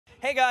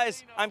Hey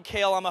guys, I'm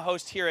Khail. I'm a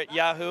host here at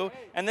Yahoo,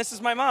 and this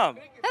is my mom.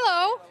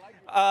 Hello.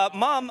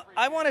 Mom,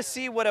 I want to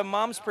see what a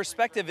mom's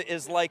perspective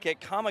is like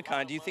at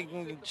Comic-Con. Do you think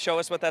you can show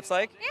us what that's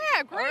like?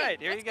 Yeah, great. All right,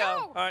 here you go.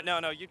 Go. All right,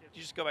 no, you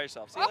just go by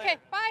yourself. See you Okay,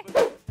 later.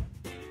 bye.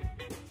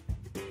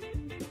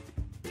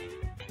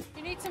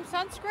 You need some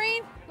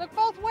sunscreen? Look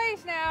both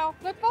ways now.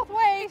 Look both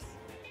ways.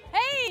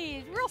 Hey,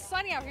 it's real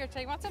sunny out here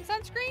today. You want some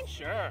sunscreen?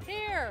 Sure.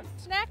 Here.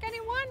 Snack,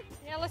 anyone?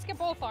 Yeah, let's get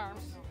both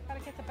arms.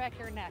 Gotta get the back of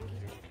your neck.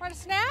 Want a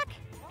snack?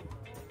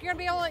 You're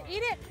gonna be able to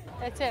eat it?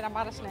 That's it, I'm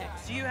out of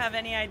snacks. Do you have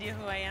any idea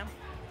who I am?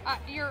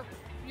 You're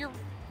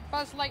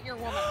Buzz Lightyear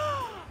woman.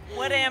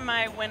 What am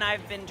I when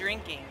I've been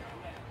drinking?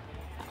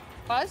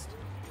 Buzzed?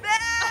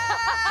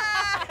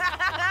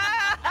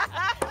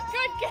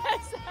 Good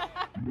guess.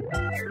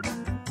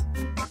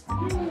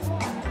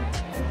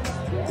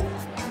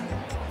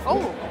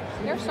 Oh,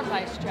 there's some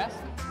nice dress.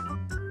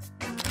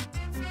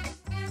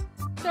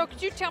 So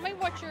could you tell me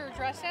what your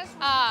dress is?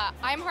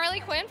 I'm Harley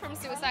Quinn from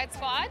Suicide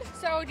Squad.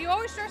 So do you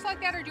always dress like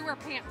that or do you wear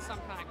pants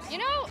sometimes? You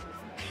know,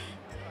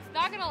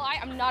 not gonna lie,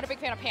 I'm not a big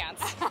fan of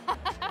pants.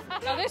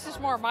 Now this is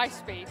more my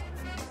speed.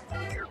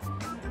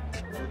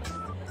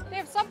 They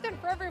have something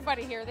for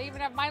everybody here. They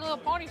even have My Little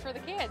Pony for the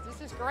kids. This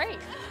is great.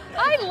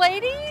 Hi,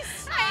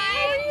 ladies.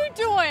 Hi. How are you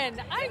doing?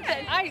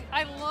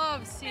 I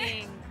love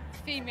seeing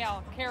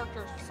female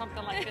characters or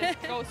something like this,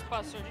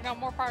 Ghostbusters. You know,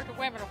 more power to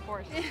women, of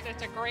course.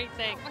 It's a great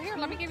thing. Well, here,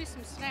 let me give you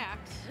some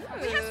snacks.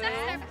 We have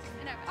snacks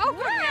in our Oh,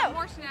 good. We have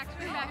more snacks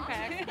in the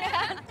backpack.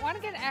 Yeah. I want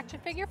to get an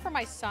action figure for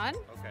my son,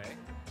 Okay.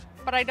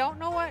 but I don't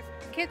know what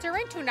kids are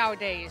into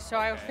nowadays.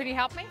 So could you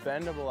help me?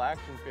 Bendable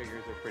action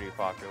figures are pretty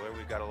popular.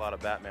 We've got a lot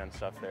of Batman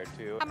stuff there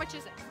too. How much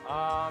is it?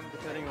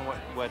 Depending on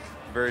what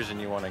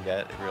version you want to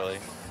get, really.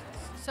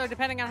 So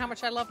depending on how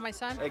much I love my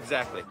son?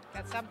 Exactly.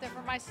 Got something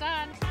for my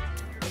son.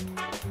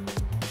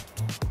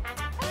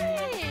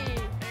 Hey!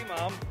 Hey,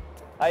 Mom.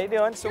 How you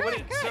doing? So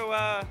Good, good.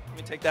 let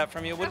me take that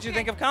from you. What did you Okay.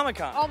 think of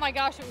Comic-Con? Oh my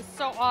gosh, it was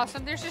so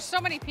awesome. There's just so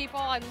many people.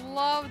 I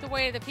love the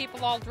way that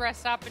people all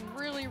dress up and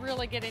really,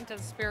 really get into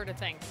the spirit of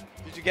things.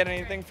 Did you get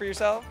anything for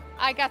yourself?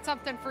 I got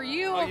something for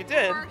you. Oh, of you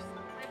did? course.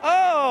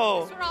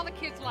 Oh! That's what all the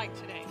kids like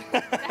today.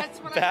 That's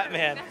what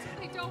Batman. That's what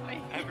they told me.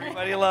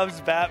 Everybody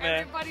loves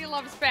Batman. Everybody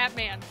loves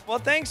Batman. Well,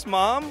 thanks,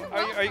 Mom. Are you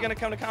welcome. going to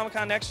come to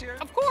Comic-Con next year?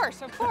 Of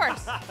course, of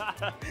course. All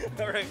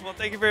right. Well,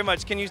 thank you very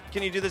much. Can you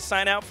do this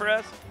sign out for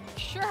us?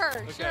 Sure,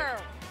 sure.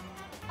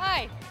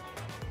 Hi.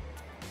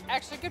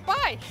 Actually,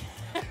 goodbye.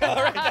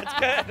 All right. That's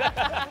good.